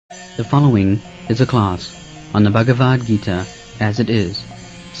The following is a class on the Bhagavad Gita as it is,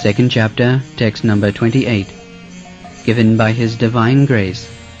 second chapter, text number 28, given by His Divine Grace,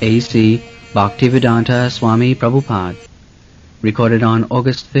 A.C. Bhaktivedanta Swami Prabhupada, recorded on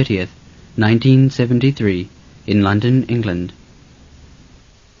August 30th, 1973, in London, England.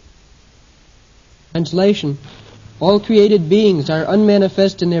 Translation. All created beings are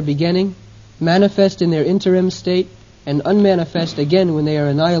unmanifest in their beginning, manifest in their interim state, and unmanifest again when they are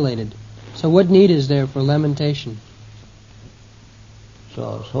annihilated. So what need is there for lamentation?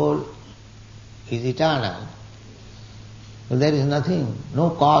 So soul is eternal. So there is nothing, no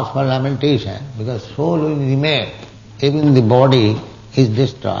cause for lamentation, because soul will remain. Even the body is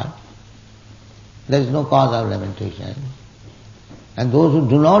destroyed. There is no cause of lamentation. And those who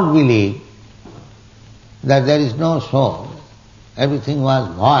do not believe that there is no soul, everything was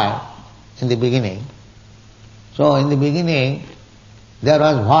void in the beginning. So in the beginning there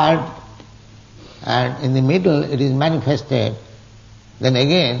was void, and in the middle it is manifested, then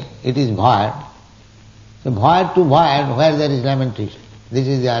again it is void. So void to void, where there is lamentation. This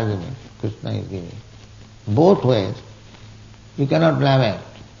is the argument Krishna is giving. Both ways you cannot lament.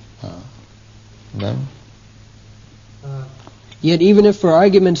 Then? Yet even if for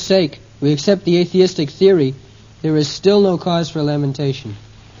argument's sake we accept the atheistic theory, there is still no cause for lamentation.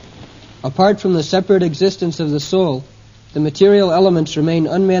 Apart from the separate existence of the soul, the material elements remain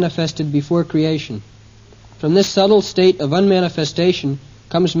unmanifested before creation. From this subtle state of unmanifestation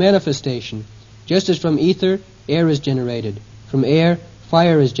comes manifestation, just as from ether, air is generated. From air,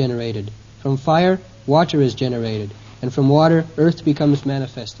 fire is generated. From fire, water is generated. And from water, earth becomes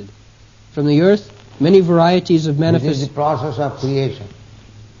manifested. From the earth, many varieties of manifestation. This is the process of creation.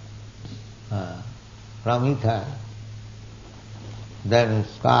 From ether, then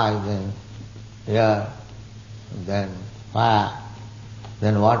sky, then air, then fire,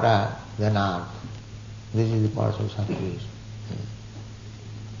 then water, then earth. This is the process of creation.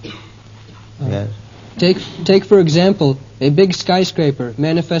 Yes. Take for example a big skyscraper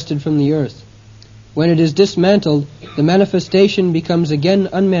manifested from the earth. When it is dismantled, the manifestation becomes again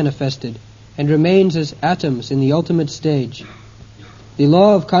unmanifested and remains as atoms in the ultimate stage. The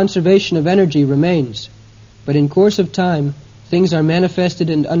law of conservation of energy remains, but in course of time things are manifested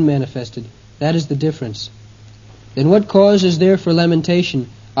and unmanifested. That is the difference. Then what cause is there for lamentation,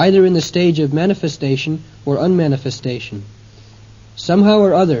 either in the stage of manifestation or unmanifestation? Somehow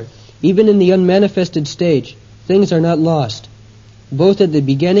or other, even in the unmanifested stage, things are not lost. Both at the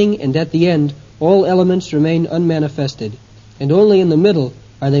beginning and at the end, all elements remain unmanifested, and only in the middle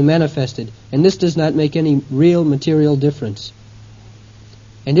are they manifested, and this does not make any real material difference.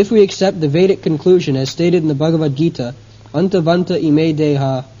 And if we accept the Vedic conclusion as stated in the Bhagavad Gita, Antavanta ime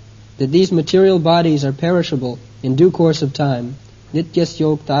deha, that these material bodies are perishable in due course of time,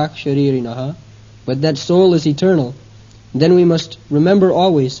 nityasyoktak sharirinaha, but that soul is eternal, then we must remember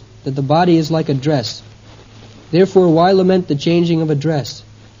always that the body is like a dress. Therefore, why lament the changing of a dress?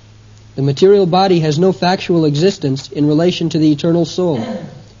 The material body has no factual existence in relation to the eternal soul.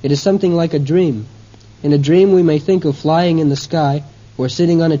 It is something like a dream. In a dream we may think of flying in the sky or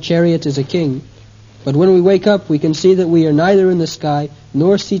sitting on a chariot as a king, but when we wake up we can see that we are neither in the sky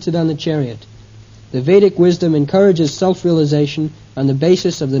nor seated on the chariot. The Vedic wisdom encourages self-realization on the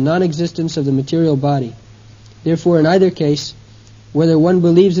basis of the non-existence of the material body. Therefore, in either case, whether one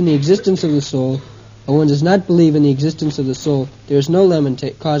believes in the existence of the soul or one does not believe in the existence of the soul, there is no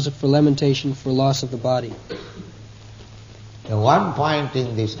cause for lamentation for loss of the body. The one point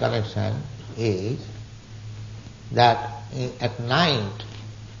in this connection is that at night,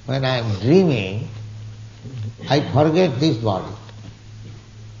 when I am dreaming, I forget this body.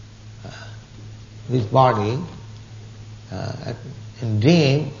 This body, in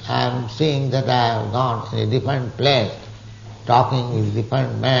dream, I am seeing that I have gone in a different place, talking with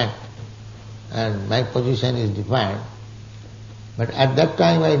different men, and my position is different. But at that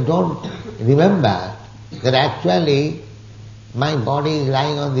time I don't remember that actually my body is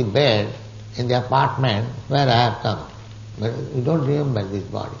lying on the bed in the apartment where I have come. But we don't remember this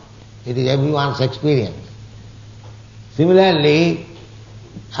body. It is everyone's experience. Similarly,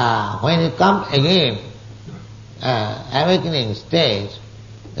 when you come again, awakening stage,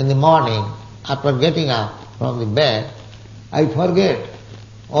 in the morning, after getting up from the bed, I forget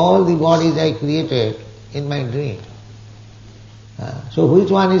all the bodies I created in my dream. So which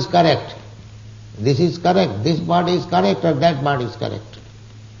one is correct? This is correct, this body is correct, or that body is correct?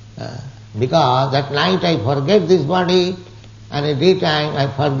 Because at night I forget this body, and at daytime I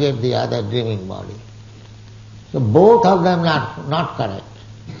forget the other dreaming body. So both of them not correct.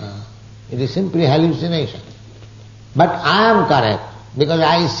 It is simply hallucination. But I am correct. because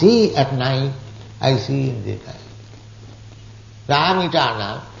I see at night, I see in daytime. So I am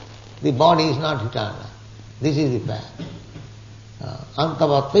eternal, the body is not eternal. This is the fact.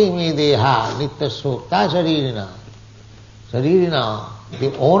 Antavatvi me deha nitya sukta sharirina. Sharirina,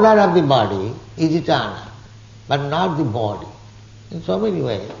 the owner of the body is eternal, but not the body. In so many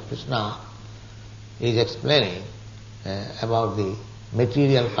ways, Krishna is explaining about the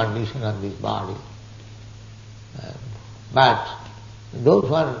material condition of this body. But those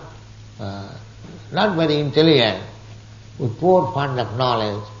who are not very intelligent, with poor fund of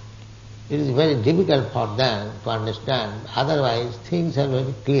knowledge, it is very difficult for them to understand. Otherwise, things are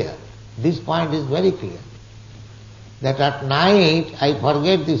very clear. This point is very clear. That at night I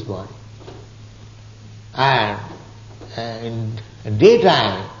forget this body. And in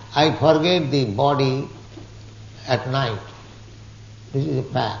daytime I forget the body at night. This is a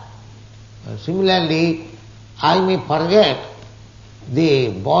fact. Similarly, I may forget the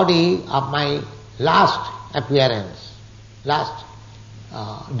body of my last appearance, last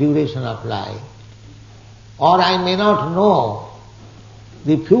duration of life, or I may not know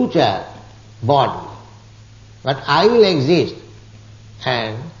the future body, but I will exist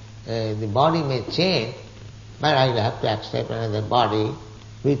and the body may change, but I will have to accept another body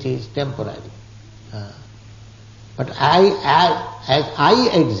which is temporary. But as I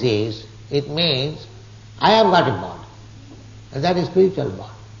exist, it means I have got a body, and that is spiritual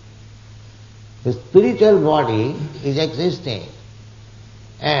body. The spiritual body is existing,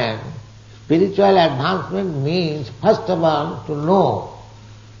 and spiritual advancement means first of all to know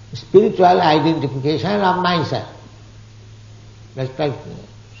spiritual identification of myself. That's like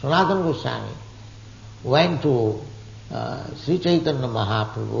Sanatana Goswami went to Sri Chaitanya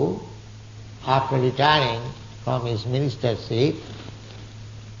Mahaprabhu after retiring from his ministership.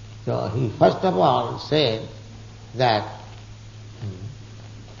 So he first of all said that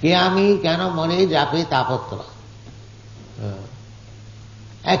Kiyami kano mone jape tapatra.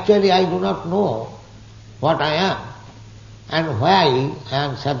 Actually I do not know what I am and why I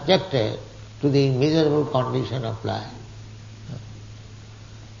am subjected to the miserable condition of life.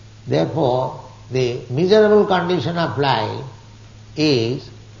 Therefore, the miserable condition of life is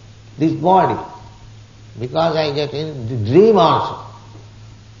this body, because I get in the dream also.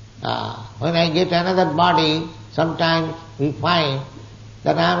 When I get another body, sometimes we find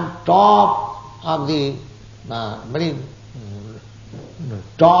that I am top of the very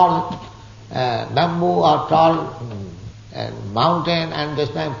tall bamboo or tall mountain, and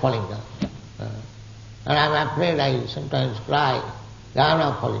just I am falling down. And I am afraid, I sometimes cry that I am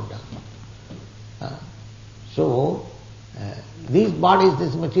not falling down. So, these bodies,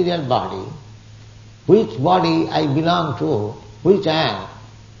 this material body, which body I belong to, which I am,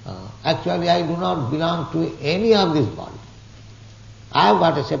 actually I do not belong to any of these bodies. I have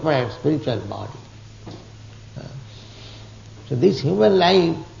got a separate spiritual body. So this human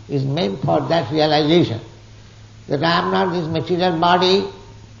life is meant for that realization, that I am not this material body,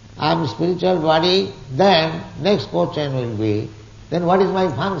 I am spiritual body. Then next question will be, then what is my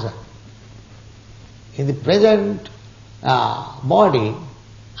function? In the present body,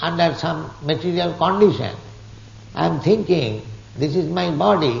 under some material condition, I am thinking this is my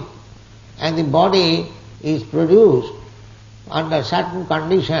body, and the body is produced under certain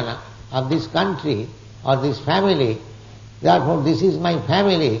condition of this country or this family. Therefore this is my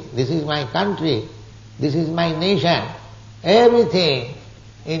family, this is my country, this is my nation, everything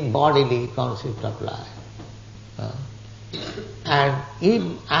in bodily concept of life. And if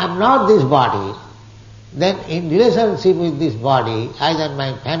I am not this body, then in relationship with this body, either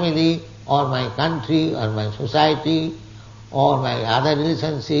my family or my country or my society or my other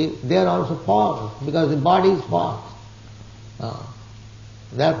relationship, they are also false, because the body is false.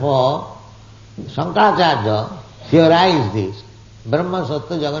 Therefore, Shankaracharya theorized this. Brahma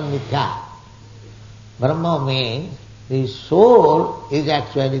Sattva Jagan Mithya. Brahma means the soul is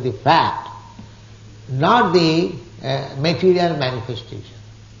actually the fact, not the material manifestation.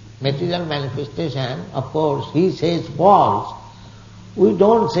 Material manifestation, of course, he says false. We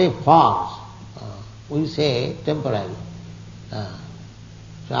don't say false. We say temporary.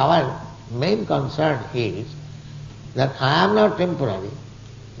 So our main concern is that I am not temporary.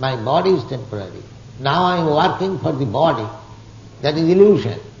 My body is temporary. Now I am working for the body. That is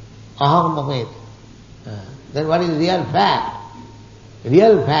illusion. Aham mamet. Then what is real fact?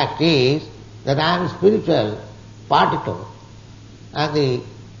 Real fact is that I am spiritual particle, and the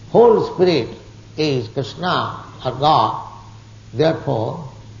whole spirit is Krishna or God. Therefore,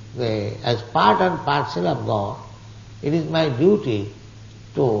 as part and parcel of God, it is my duty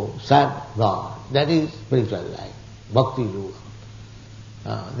to serve God. That is spiritual life, bhakti yoga.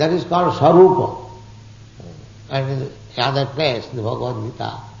 That is called Sarupa. And in the other place, the Bhagavad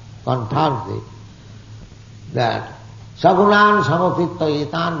Gita confirms it, that Sagunan Samapitta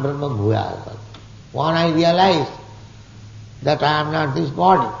Yitan Brahma Bhuyaya. When I realize that I am not this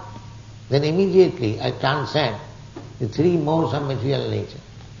body, then immediately I transcend the three modes of material nature,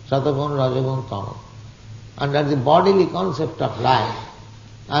 Satagun, Rajagun, Tamas. Under the bodily concept of life,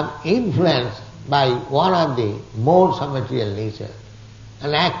 I am influenced by one of the modes of material nature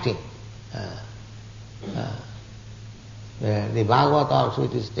and acting. The Bhagavata also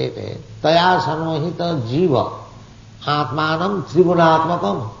it is stated, Taya Sanmohita Jiva Atmanam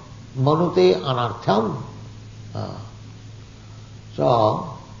Tribunatmakam Manute Anartham.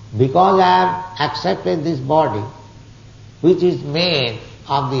 So, because I have accepted this body, which is made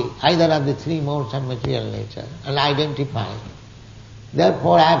of either of the three modes of material nature and identified,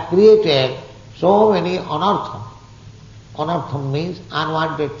 therefore I have created so many anartham. Anartham means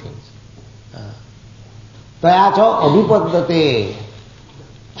unwanted things. Tayacha abhipaddate.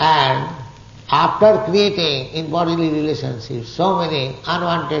 And after creating in bodily relationships so many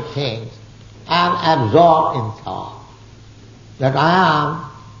unwanted things, I am absorbed in thought. That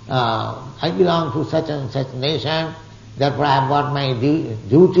I belong to such and such nation, therefore I have got my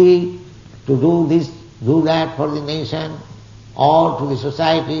duty to do this, do that for the nation, or to the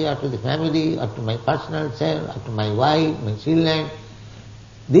society, or to the family, or to my personal self, or to my wife, my children.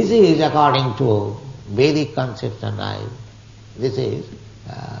 This is according to Vedic conception life. This is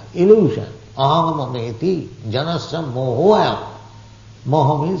illusion. Aham mameti janasya mohoyam.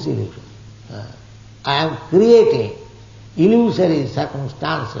 Moho means illusion. I am creating illusory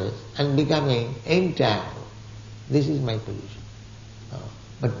circumstances and becoming entangled. This is my position.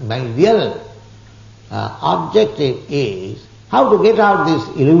 But my real objective is how to get out this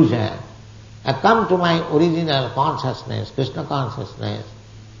illusion and come to my original consciousness, Krishna consciousness,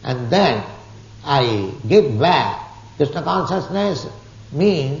 and then I get back. Krishna consciousness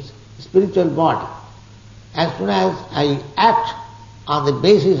means spiritual body. As soon as I act on the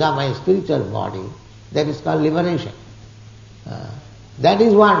basis of my spiritual body, that is called liberation. That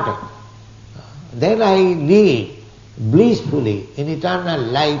is wanted. Then I live blissfully in eternal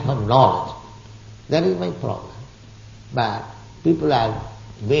life of knowledge. That is my problem. But people are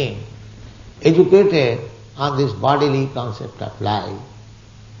being educated on this bodily concept of life,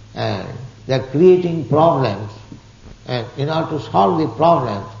 and they are creating problems, and in order to solve the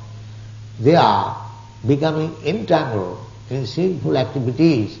problems, they are becoming entangled in sinful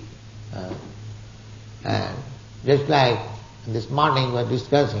activities. And just like this morning we were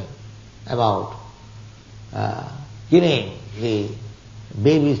discussing about killing the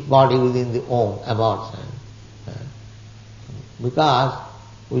baby's body within the womb, abortion. Because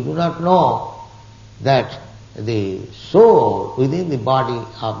we do not know that the soul within the body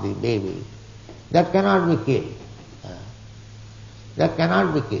of the baby, that cannot be killed. That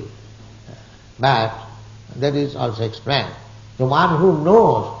cannot be killed. But that is also explained. The one who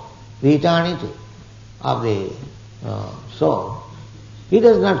knows the eternity of the soul, he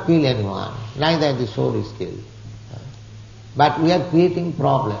does not kill anyone, neither the soul is killed. But we are creating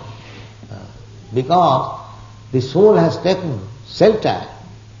problems because the soul has taken shelter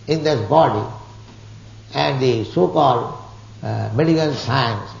in this body, and the so-called medical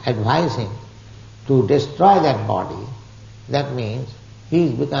science advising to destroy that body. That means he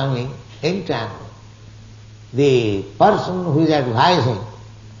is becoming entangled. The person who is advising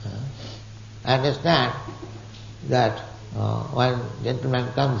understand that when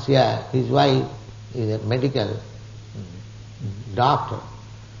gentleman comes here, his wife is a medical doctor,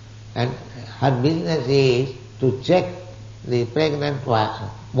 and her business is to check the pregnant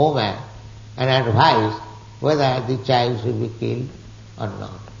woman and advise whether the child should be killed or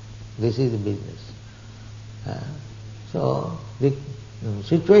not. This is the business. So the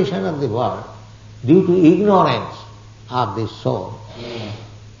situation of the world, due to ignorance of the soul,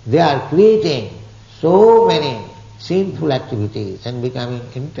 they are creating so many sinful activities and becoming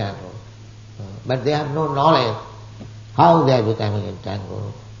entangled. But they have no knowledge how they are becoming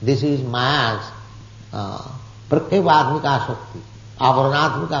entangled. This is Maya's pratyavadmika shakti,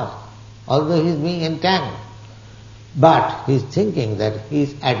 avaranatmika. Although he is being entangled, but he is thinking that he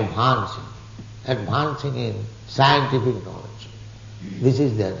is advancing in scientific knowledge. This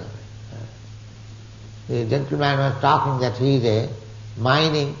is their knowledge. The gentleman was talking that he is a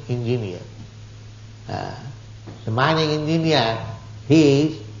mining engineer. The mining engineer,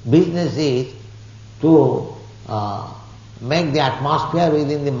 his business is to make the atmosphere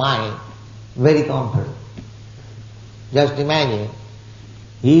within the mine very comfortable. Just imagine,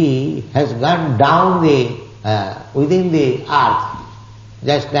 he has gone down within the earth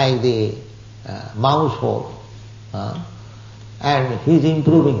just like the mouse hole, and he is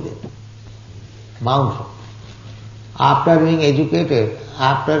improving it. Mouse hole. After being educated,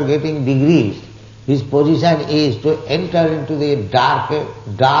 after getting degrees, his position is to enter into the dark,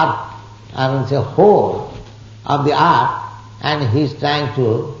 hole of the earth, and he is trying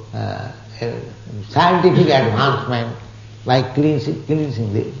to scientific advancement by cleansing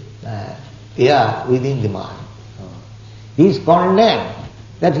the air within the mind. He is condemned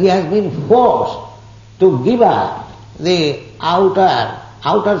that he has been forced to give up the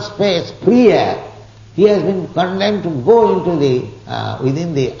outer space, free air. He has been condemned to go into the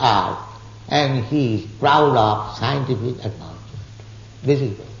within the earth, and he is proud of scientific advancement. This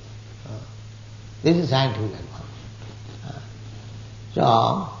is scientific advancement.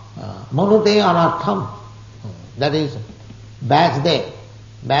 So, Manute Anartham, that is Vyasadeva.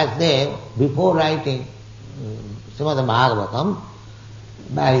 Vyasadeva, before writing Srimad Bhagavatam,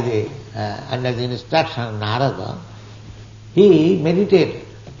 under the instruction of Narada, he meditated.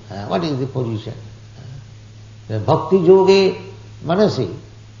 What is the position? Bhakti yoge manasi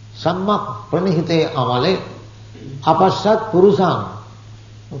sammak pranihite amale apassat purusam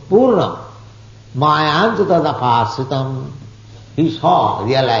purnam mayanta tadapasitam. He saw,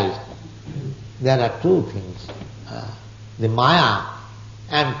 realized, there are two things, the Maya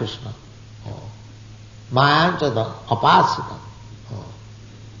and Krishna. Mayanta apasitam,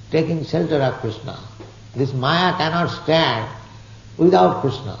 taking shelter of Krishna. This Maya cannot stand without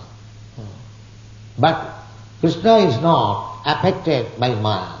Krishna. But Krishna is not affected by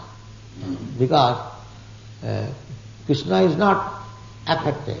Maya, because Krishna is not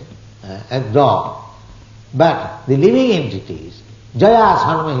affected as dog. But the living entities, Jaya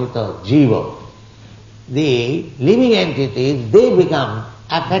Sanmahita Jiva, the living entities, they become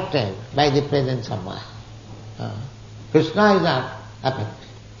affected by the presence of Maya. Krishna is not affected.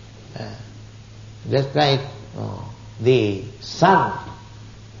 Just like the sun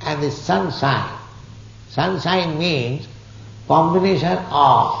and the sunshine. Sunshine means combination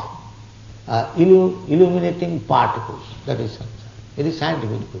of illuminating particles. That is sunshine. It is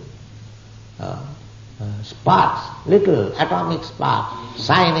scientific. Sparks, little atomic sparks,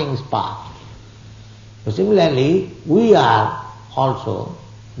 shining sparks. So similarly, we are also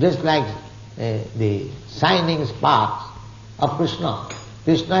just like the shining sparks of Krishna.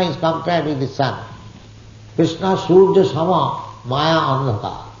 Krishna is compared with the sun. Krishna Surya Sama Maya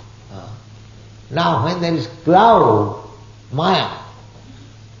Andhaka. Now when there is cloud, Maya,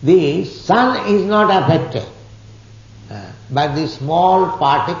 the sun is not affected, but the small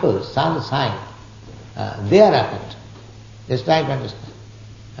particles, sunshine, they are affected. Just try to understand.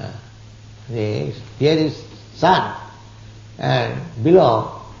 Here is sun, and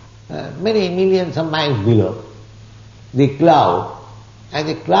below, many millions of miles below, the cloud, and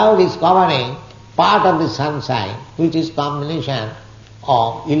the cloud is covering part of the sunshine, which is combination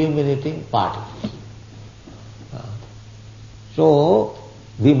of illuminating particles. So,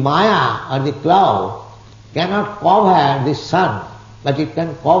 the Maya or the cloud cannot cover the sun, but it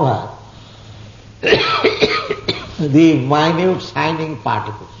can cover the minute shining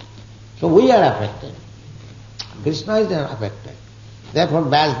particles. So we are affected. Krishna is not affected. Therefore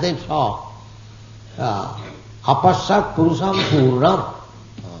Vyasadeva saw apassat purusam purnam.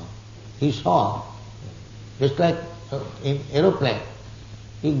 He saw, just like in aeroplane,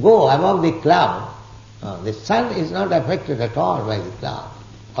 you go above the cloud, the sun is not affected at all by the cloud.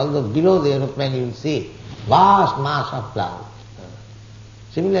 Although below the aeroplane you will see vast mass of cloud.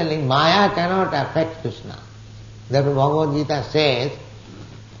 Similarly, Maya cannot affect Krishna. Therefore Bhagavad Gita says,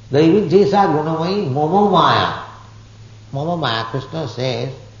 Daivijesa gunamai momo Maya. Momo Maya, Krishna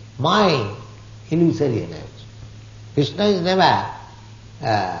says, my illusory energy. Krishna is never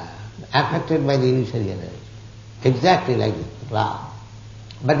affected by the illusory energy. Exactly like the cloud.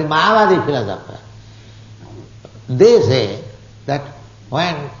 But the Mayavadi philosopher, they say that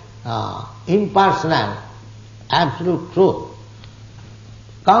when impersonal, absolute truth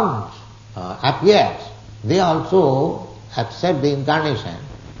comes, appears, they also accept the incarnation.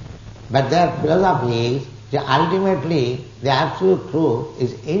 But their philosophy is that ultimately the absolute truth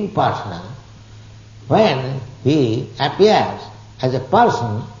is impersonal. When he appears as a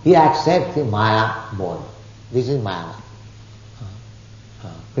person, he accepts the Maya body. This is Maya.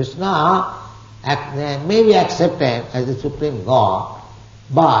 Krishna may be accepted as the Supreme God,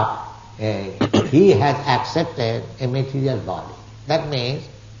 but he has accepted a material body. That means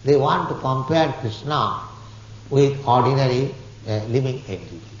they want to compare Krishna with ordinary living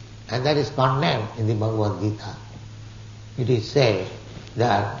entity. And that is condemned in the Bhagavad Gita. It is said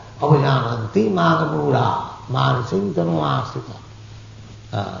that Avajananti Magamura Mansintanu Asita.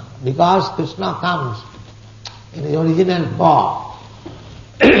 Because Krishna comes in his original form.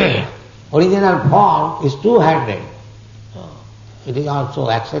 Original form is two-handed. It is also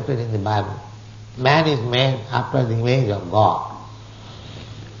accepted in the Bible. Man is made after the image of God.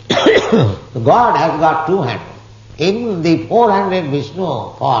 God has got two hands. Even the four-handed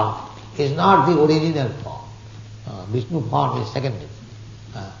Vishnu form is not the original form. Vishnu form is secondary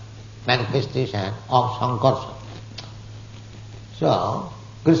manifestation of Sankarsana. So,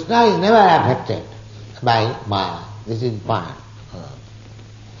 Krishna is never affected by Maya. This is the point.